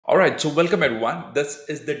All right, so welcome everyone. This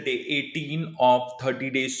is the day 18 of 30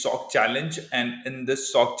 days SOC challenge, and in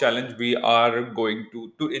this SOC challenge, we are going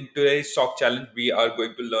to in today's SOC challenge, we are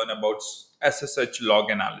going to learn about SSH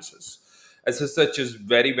log analysis. SSH is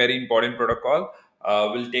very important protocol.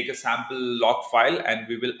 We'll take a sample log file and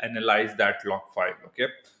we will analyze that log file. Okay,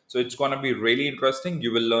 so it's gonna be really interesting.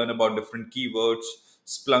 You will learn about different keywords,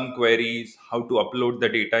 Splunk queries, how to upload the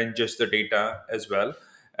data, ingest the data as well.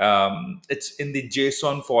 It's in the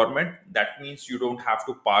JSON format. That means you don't have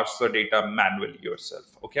to parse the data manually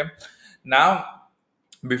yourself. Okay. Now,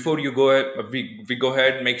 before you go ahead, we go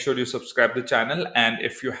ahead, make sure you subscribe the channel. And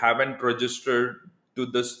if you haven't registered to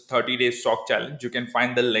this 30 days SOC challenge, you can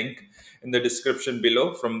find the link in the description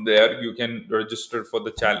below. From there, you can register for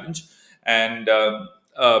the challenge. And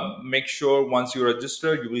make sure once you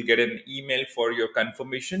register, you will get an email for your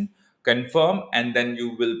confirmation confirm, and then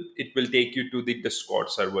it will take you to the Discord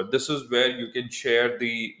server. This is where you can share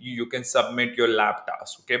you can submit your lab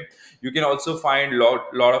task. Okay, you can also find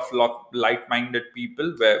lot like-minded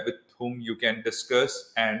people with whom you can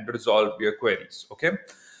discuss and resolve your queries. Okay.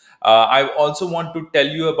 I also want to tell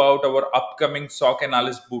you about our upcoming SOC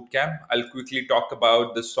Analyst Bootcamp. I'll quickly talk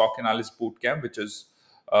about the SOC Analyst Bootcamp, which is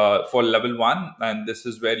for level 1, and this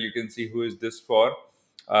is where you can see who is this for.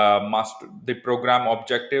 Master the program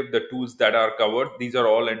objective, the tools that are covered. These are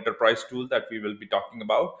all enterprise tools that we will be talking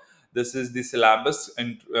about. This is the syllabus,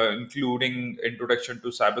 including introduction to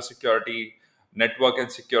cybersecurity, network and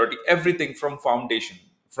security, everything from foundation,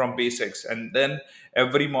 from basics, and then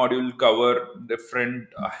every module cover different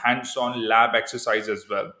hands-on lab exercise as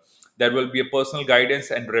well. There will be a personal guidance,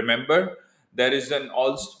 and remember, there is an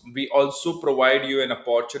also we also provide you an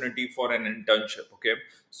opportunity for an internship. Okay,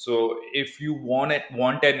 so if you want an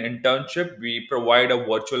internship, we provide a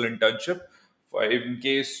virtual internship for in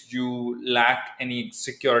case you lack any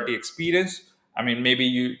security experience. I mean, maybe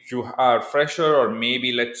you are fresher, or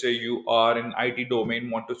maybe let's say you are in IT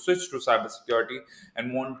domain, want to switch to cybersecurity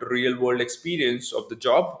and want real world experience of the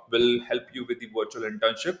job. Will help you with the virtual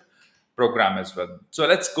internship program as well. So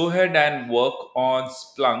let's go ahead and work on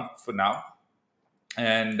Splunk for now.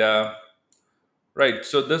 And right,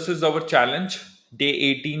 so this is our challenge, day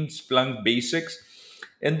 18 Splunk basics.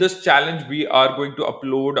 In this challenge, we are going to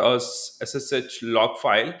upload a SSH log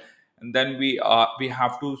file, and then we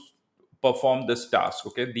have to perform this task.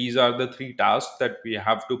 Okay, these are the three tasks that we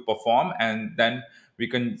have to perform, and then we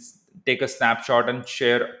can take a snapshot and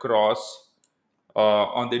share across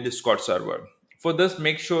on the Discord server. For this,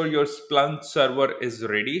 make sure your Splunk server is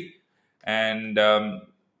ready, and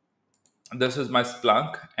this is my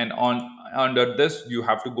Splunk. And on under this, you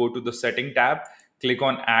have to go to the setting tab, click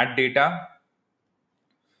on add data,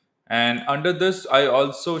 and under this I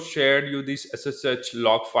also shared you this SSH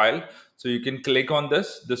log file. So you can click on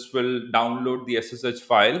this will download the SSH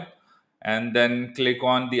file, and then click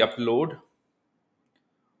on the upload.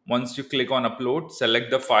 Once you click on upload, select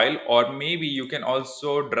the file, or maybe you can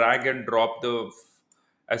also drag and drop the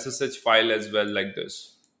SSH file as well, like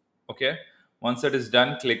this. Okay, once that is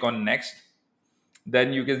done, click on next.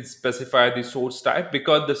 Then you can specify the source type.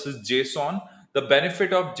 Because this is JSON, the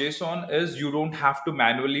benefit of JSON is you don't have to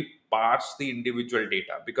manually parse the individual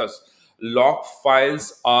data, because log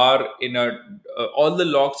files are in a all the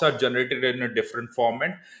logs are generated in a different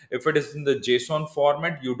format. If it is in the JSON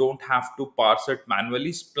format, you don't have to parse it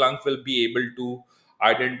manually. Splunk will be able to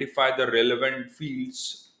identify the relevant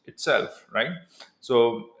fields itself, right?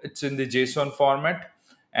 So it's in the JSON format.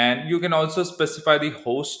 And you can also specify the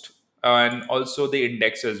host and also the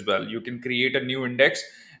index as well. You can create a new index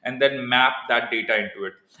and then map that data into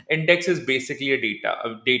it. Index is basically a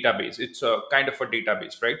database. It's a kind of a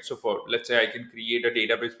database, right? So for, let's say, I can create a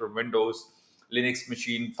database for Windows, Linux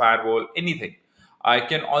machine, firewall, anything. I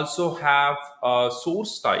can also have a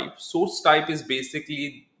source type. Source type is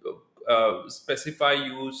basically specify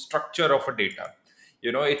you structure of a data.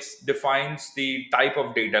 It defines the type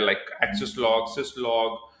of data, like access log,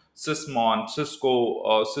 syslog, sysmon,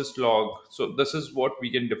 cisco, syslog. So this is what we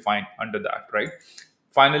can define under that, right?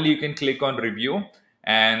 Finally, you can click on review,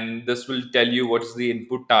 and this will tell you what is the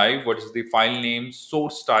input type, what is the file name,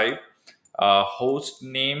 source type, host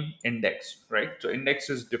name, index, right? So index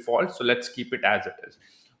is default, so let's keep it as it is.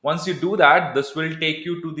 Once you do that, this will take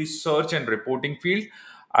you to the search and reporting field.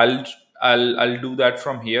 i'll I'll do that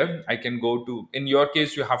from here. I can go to, in your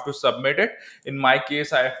case, you have to submit it. In my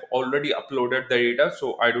case, I have already uploaded the data,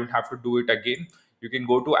 so I don't have to do it again. You can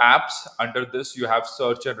go to apps. Under this, you have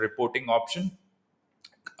search and reporting option.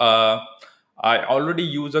 uh, I already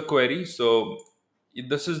use a query, so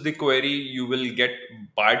this is the query you will get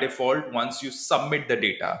by default once you submit the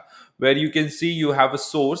data. where you can see you have a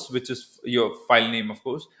source, which is your file name, of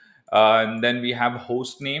course, and then we have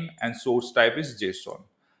host name and source type is JSON.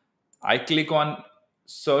 I click on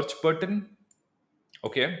search button,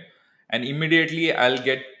 okay, and immediately I'll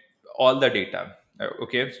get all the data.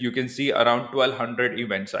 Okay, so you can see around 1200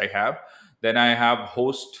 events I have. Then I have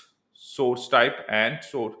host, source type, and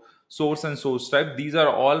source and source type. These are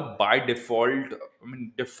all by default, I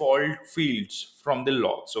mean default fields from the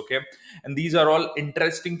logs. Okay, and these are all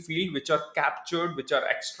interesting fields which are captured, which are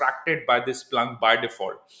extracted by this Splunk by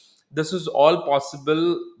default. This is all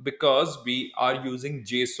possible because we are using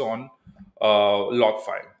JSON log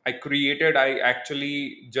file. I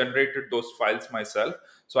actually generated those files myself.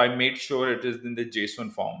 So I made sure it is in the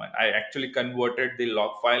JSON format. I actually converted the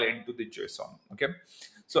log file into the JSON. Okay.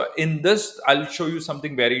 So in this, I'll show you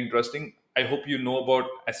something very interesting. I hope you know about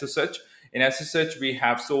SSH. In SSH, we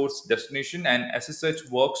have source, destination, and SSH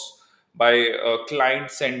works by a client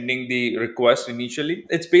sending the request initially.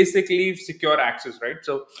 It's basically secure access, right?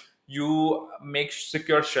 So you make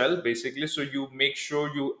secure shell basically. So you make sure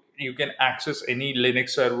you can access any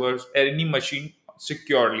Linux servers, any machine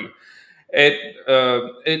securely.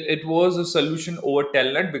 It was a solution over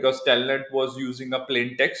telnet because telnet was using a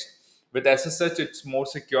plain text. With SSH it's more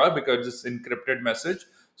secure because it's encrypted message.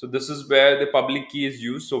 So this is where the public key is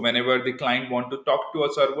used. So whenever the client want to talk to a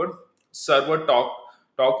server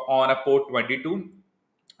talk on a port 22,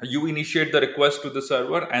 you initiate the request to the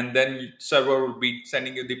server, and then server will be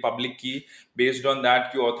sending you the public key. Based on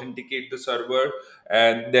that, you authenticate the server,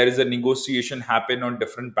 and there is a negotiation happen on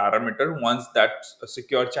different parameter. Once that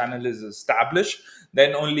secure channel is established,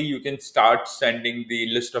 then only you can start sending the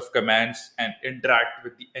list of commands and interact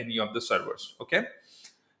with any of the servers. Okay.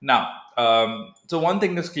 Now, so one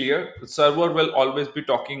thing is clear: the server will always be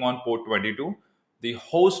talking on port 22. The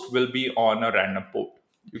host will be on a random port.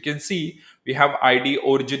 You can see we have ID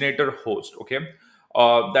originator host. Okay,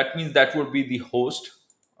 that means that would be the host.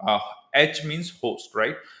 Uh, H means host,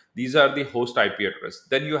 right? These are the host IP address.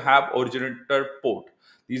 Then you have originator port.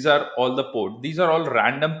 These are all the port. These are all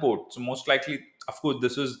random ports. So most likely, of course,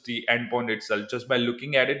 this is the endpoint itself. Just by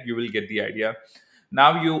looking at it, you will get the idea.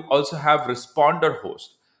 Now you also have responder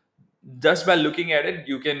host. Just by looking at it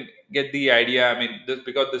you can get the idea. I mean,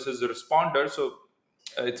 because this is a responder, so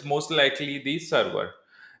it's most likely the server.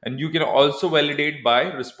 And you can also validate by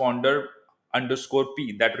responder underscore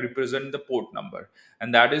p, that represent the port number,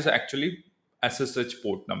 and that is actually SSH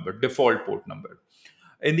port number, default port number.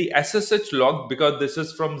 In the SSH log, because this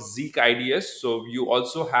is from Zeek IDS, so you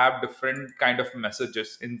also have different kind of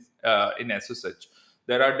messages in SSH.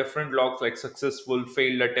 There are different logs like successful,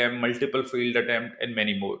 failed attempt, multiple failed attempt, and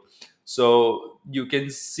many more. So you can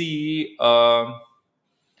see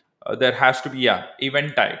there has to be, yeah,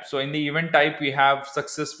 event type. So in the event type we have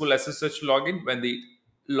successful SSH login, when the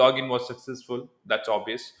login was successful, that's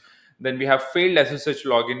obvious. Then we have failed SSH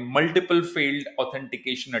login, multiple failed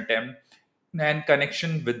authentication attempt, and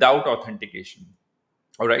connection without authentication.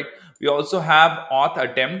 All right. We also have auth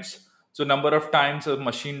attempts. So number of times a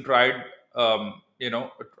machine tried,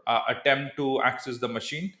 attempt to access the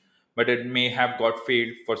machine, but it may have got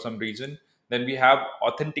failed for some reason. Then we have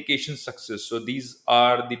authentication success. So these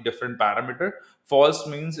are the different parameter. False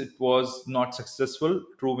means it was not successful.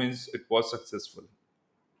 True means it was successful.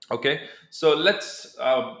 Okay. So let's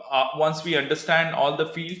once we understand all the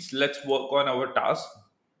fields, let's work on our task.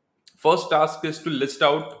 First task is to list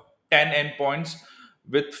out 10 endpoints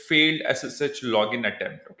with failed SSH login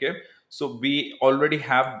attempt. Okay. So we already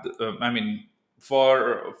have,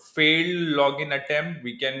 for failed login attempt,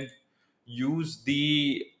 we can use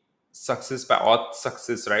the success by auth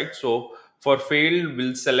success, right? So for failed,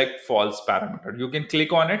 we'll select false parameter. You can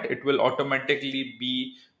click on it. It will automatically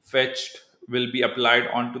be fetched, will be applied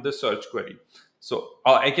onto the search query. So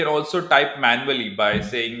I can also type manually by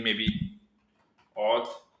saying maybe auth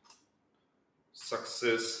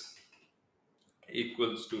success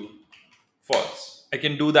equals to false. I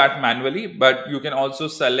can do that manually, but you can also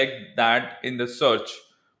select that in the search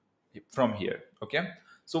from here. Okay.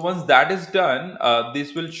 So once that is done,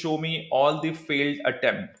 this will show me all the failed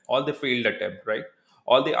attempt, right?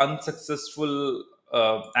 All the unsuccessful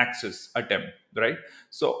access attempt, right?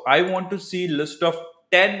 So I want to see list of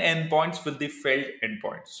 10 endpoints with the failed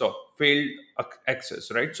endpoint. So failed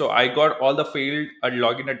access, right? So I got all the failed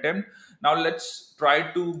login attempt. Now let's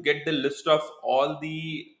try to get the list of all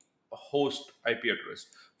the host IP address.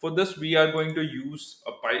 For this, we are going to use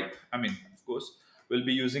a pipe. I mean, of course, we'll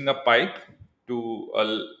be using a pipe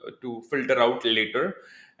to filter out later,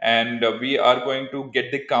 and we are going to get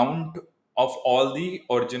the count of all the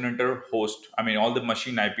originator host. I mean, all the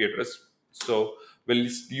machine IP address. So we'll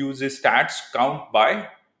use a stats count by.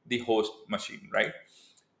 the host machine, right?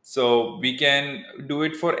 So we can do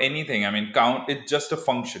it for anything. I mean, count, it's just a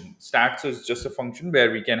function. Stats is just a function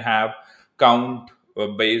where we can have count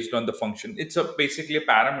based on the function. It's a basically a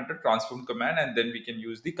parameter transform command, and then we can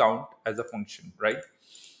use the count as a function, right?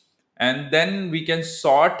 And then we can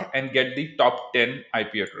sort and get the top 10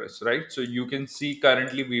 IP address, right? So you can see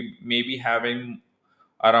currently we may be having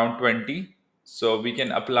around 20. So we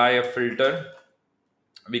can apply a filter,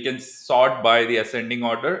 we can sort by the ascending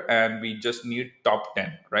order, and we just need top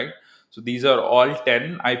 10, right? So these are all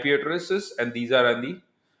 10 IP addresses, and these are in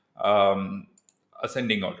the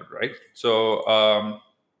ascending order, right? So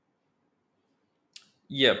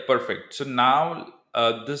yeah, perfect. So now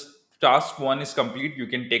this task one is complete. You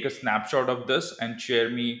can take a snapshot of this and share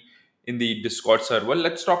me in the Discord server.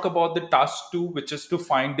 Let's talk about the task two, which is to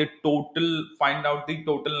find out the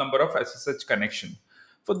total number of SSH connection.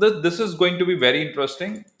 For this is going to be very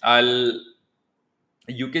interesting.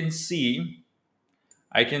 You can see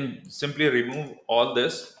I can simply remove all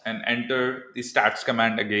this and enter the stats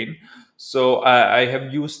command again. So I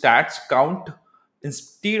have used stats count.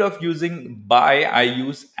 Instead of using by, I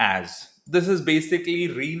use as. This is basically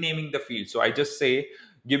renaming the field. So I just say,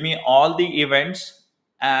 give me all the events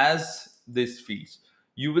as this fields.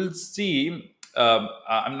 You will see,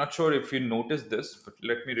 I'm not sure if you noticed this, but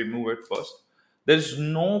let me remove it first. There's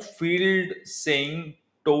no field saying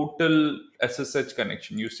total SSH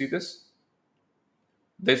connection. You see this?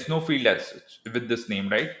 There's no field as such with this name,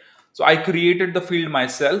 right? So I created the field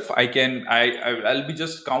myself. I'll be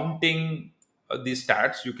just counting the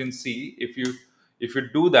stats. You can see if you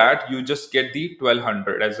do that, you just get the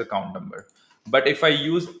 1200 as a count number. But if I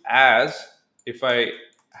use as, if I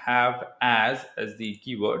have as the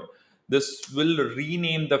keyword, this will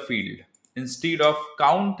rename the field. Instead of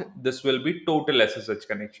count, this will be total SSH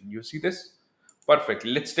connection. You see this? Perfect.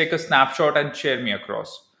 Let's take a snapshot and share me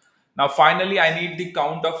across. Now, finally, I need the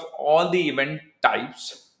count of all the event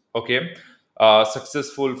types. Okay.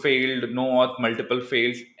 Successful, failed, no auth, multiple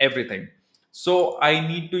fails, everything. So I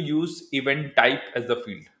need to use event type as the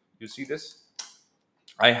field. You see this?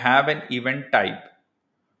 I have an event type.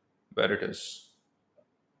 Where it is?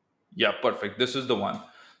 Yeah, perfect. This is the one.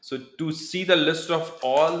 So to see the list of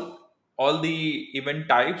all the event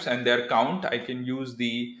types and their count, I can use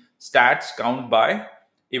the stats count by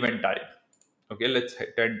event type. Okay, let's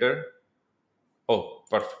hit enter. Oh,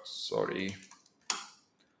 perfect. Sorry.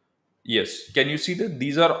 Yes. Can you see that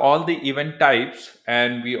these are all the event types,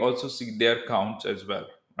 and we also see their counts as well,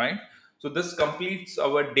 right? So this completes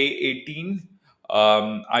our day 18.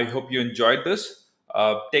 I hope you enjoyed this.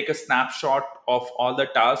 Take a snapshot of all the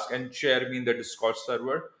tasks and share me in the Discord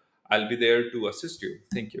server. I'll be there to assist you.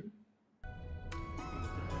 Thank you.